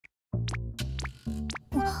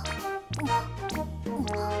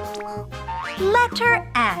Letter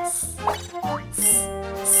S.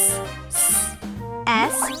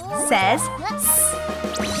 S says S.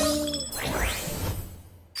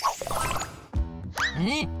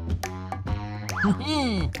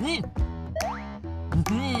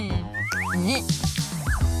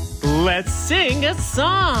 Let's sing a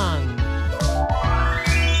song.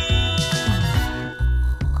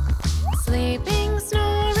 Sleeping,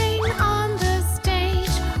 snoring on the stage.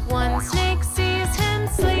 One snake sees him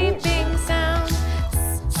sleeping sound.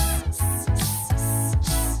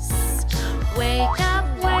 Wake up,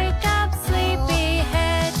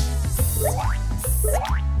 sleepyhead.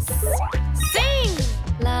 Sing!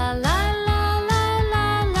 La la la la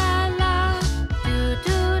la la la. Do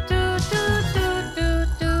do do do do do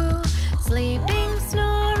do. Sleeping,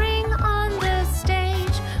 snoring on the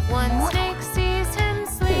stage. One snake sees him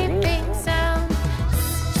sleeping sound.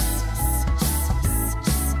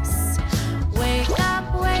 Wake up,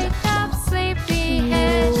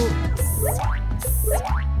 sleepyhead.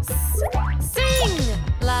 Sing!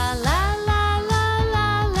 La la la la la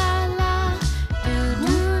la la. Do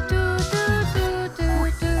do do do do do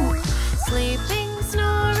do. Sleeping,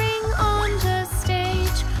 snoring on the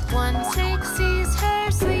stage. One snake sees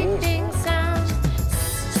her sleeping sound.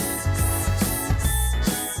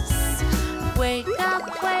 Wake up,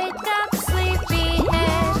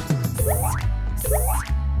 sleepyhead.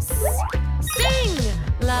 Sing!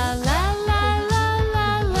 La la la la la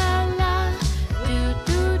la la. Do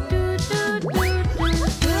do do do do do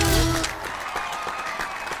do.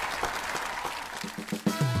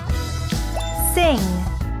 Sing.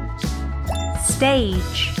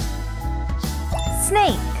 Stage.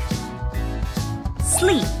 Snake.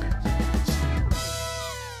 Sleep.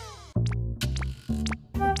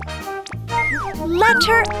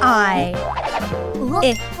 Letter I.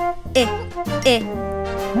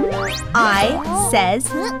 I. I says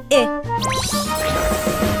I.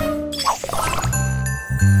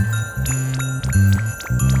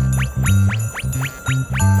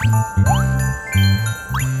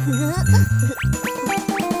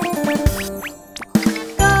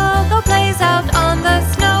 Go plays out on the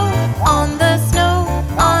snow, on the snow,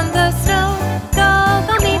 on the snow. Go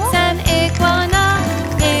meets an iguana.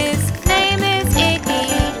 His name is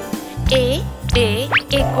Iggy.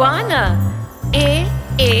 Iguana.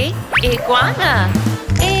 Iguana.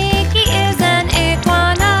 Iggy is an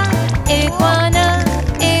iguana. Iguana.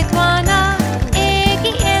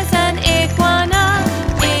 Iggy is an iguana.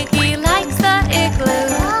 Iggy likes the igloo.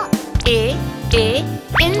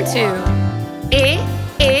 Into.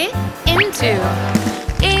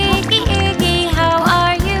 Iggy, how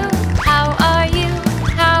are you? How are you?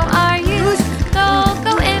 How are you? Go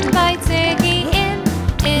invites Iggy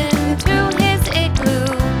into his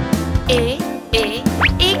igloo. Iggy.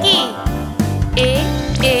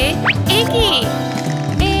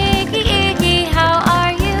 Iggy, how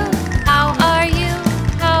are you? How are you?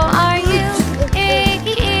 How are you?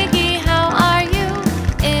 Iggy, how are you?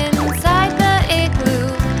 Inside the igloo.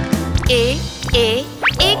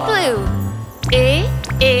 Igloo.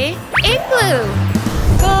 Igloo.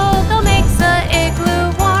 Go makes the igloo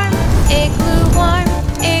warm. Igloo warm.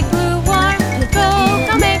 Igloo warm. Go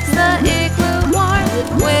makes the igloo warm.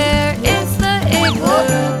 Where is the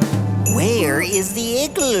igloo? Where is the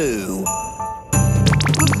igloo?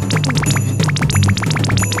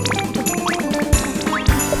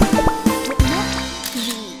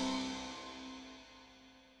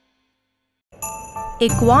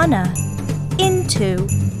 Iguana. Into.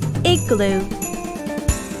 Igloo.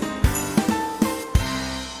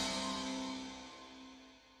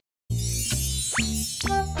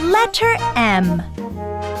 Letter M.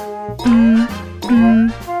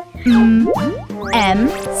 M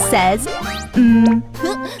says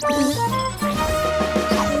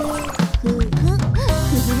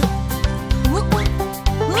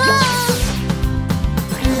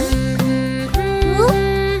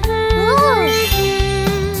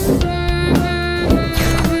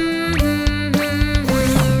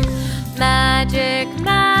Magic,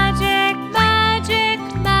 magic, magic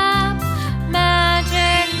map.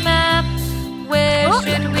 Magic map. Where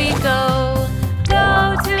should we go?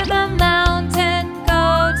 Go to the mountain.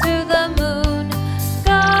 Go to the moon.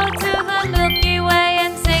 Go to the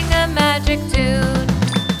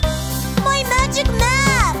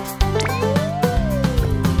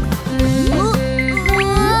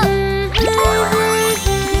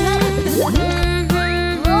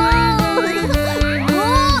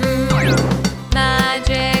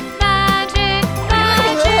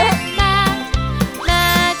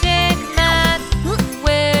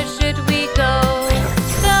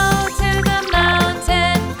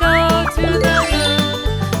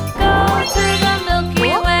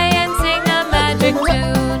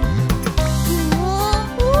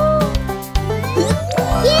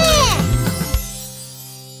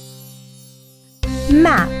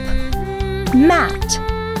Map, mat,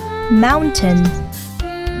 mountain,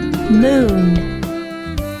 moon,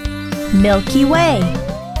 Milky Way.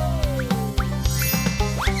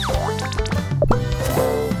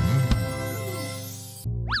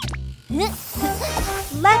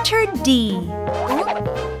 Letter D.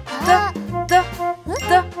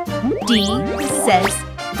 The D says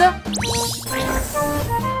the.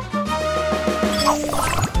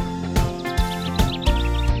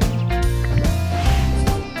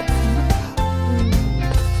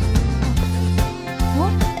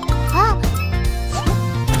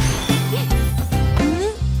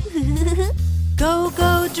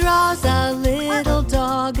 Go draws a little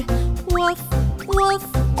dog. Woof, woof,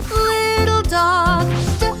 little dog.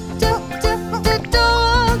 Dog. Dog.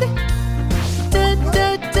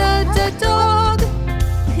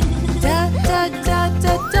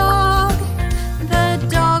 Dog. The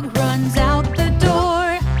dog runs out the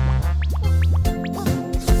door.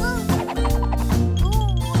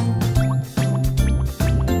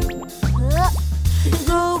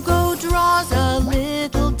 Go draws a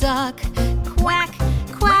little duck. Quack,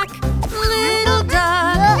 quack, little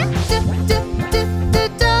duck.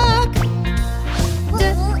 Duck.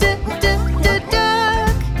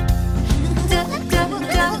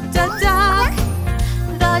 Duck.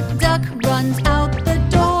 The duck runs out the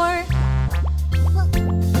door.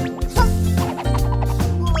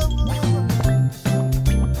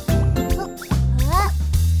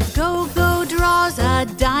 Go draws a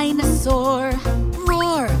dinosaur.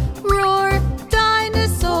 Roar, roar,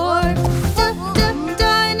 dinosaur.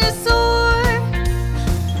 Dinosaur.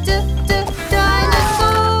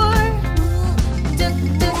 Dinosaur.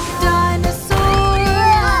 Dinosaur.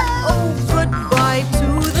 Oh, goodbye to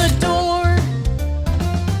the door.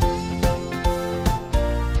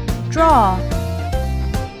 Draw,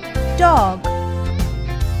 dog,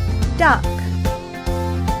 duck,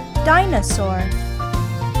 dinosaur,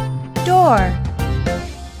 door.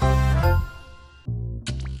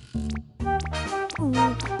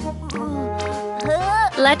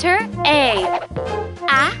 Letter A.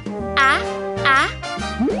 A.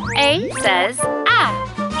 A says A.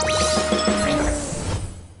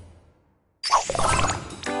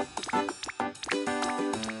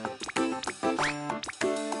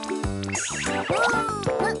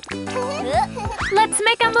 Let's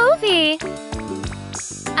make a movie.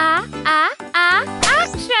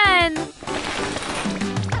 Action!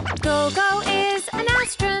 Go is an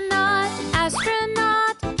astronaut.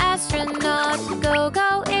 Astronaut.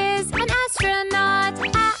 Go is an astronaut.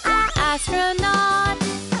 Astronaut.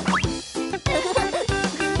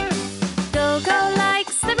 Go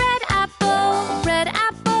likes the red apple. Red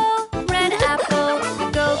apple.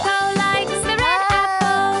 Go likes the red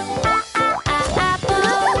apple.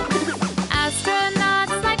 Apple.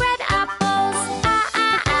 Astronauts like red apples.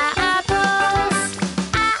 Apples.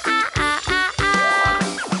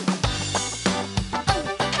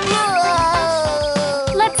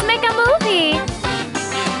 Let's make a movie.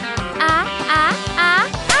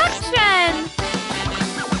 Action!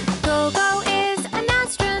 Go is an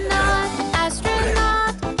astronaut.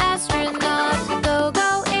 Astronaut. Go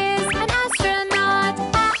is an astronaut.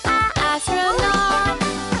 Astronaut.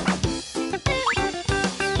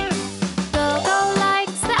 Go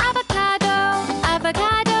likes the avocado.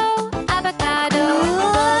 Avocado.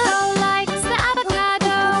 Go likes the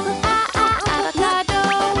avocado. Avocado.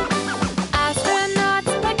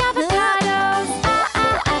 Astronauts like avocados.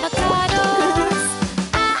 Avocados.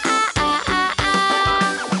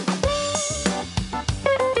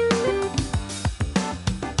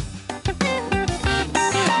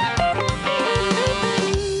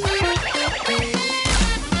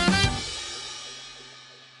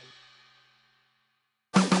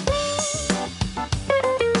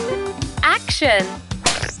 Action!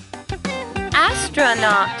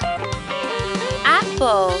 Astronaut.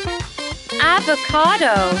 Apple.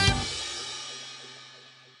 Avocado.